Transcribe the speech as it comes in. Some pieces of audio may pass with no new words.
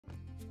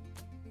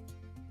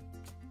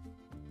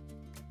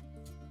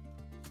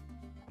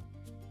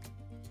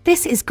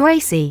This is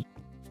Gracie,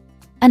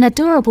 an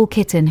adorable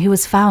kitten who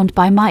was found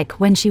by Mike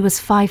when she was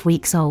 5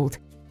 weeks old.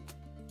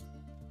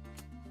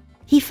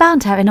 He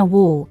found her in a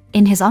wall,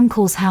 in his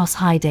uncle's house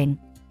hiding.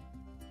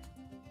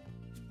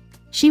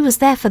 She was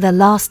there for the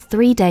last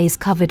 3 days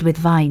covered with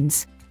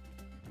vines.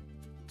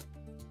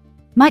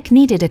 Mike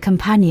needed a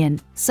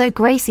companion, so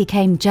Gracie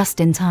came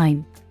just in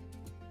time.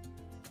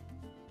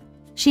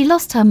 She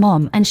lost her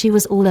mom and she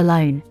was all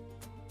alone.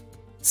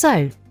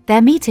 So,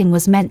 their meeting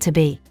was meant to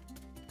be.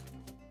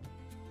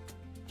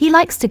 He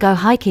likes to go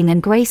hiking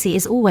and Gracie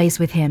is always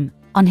with him,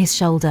 on his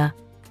shoulder.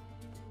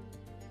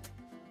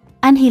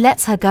 And he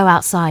lets her go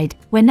outside,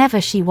 whenever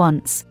she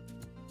wants.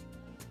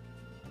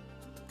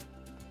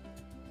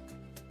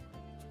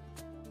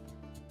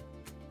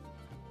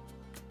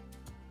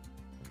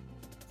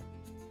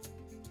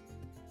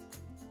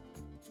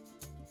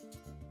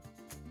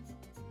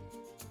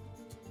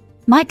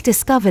 Mike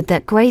discovered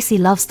that Gracie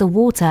loves the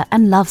water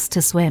and loves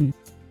to swim.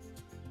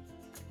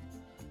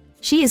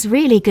 She is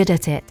really good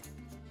at it.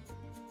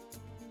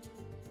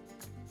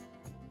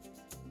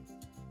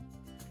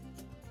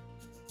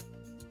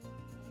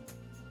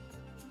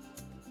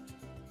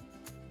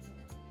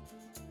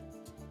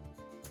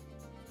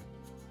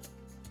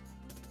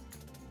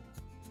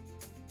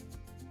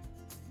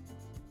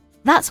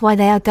 That's why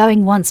they are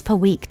going once per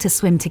week to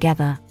swim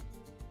together.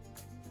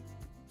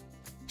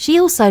 She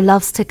also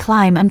loves to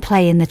climb and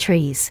play in the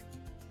trees.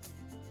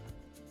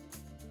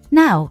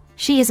 Now,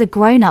 she is a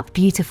grown-up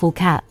beautiful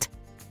cat.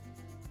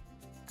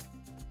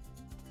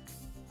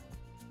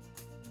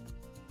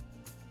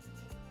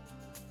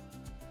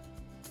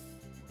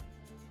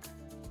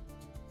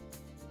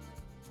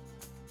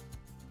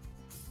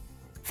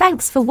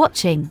 Thanks for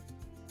watching.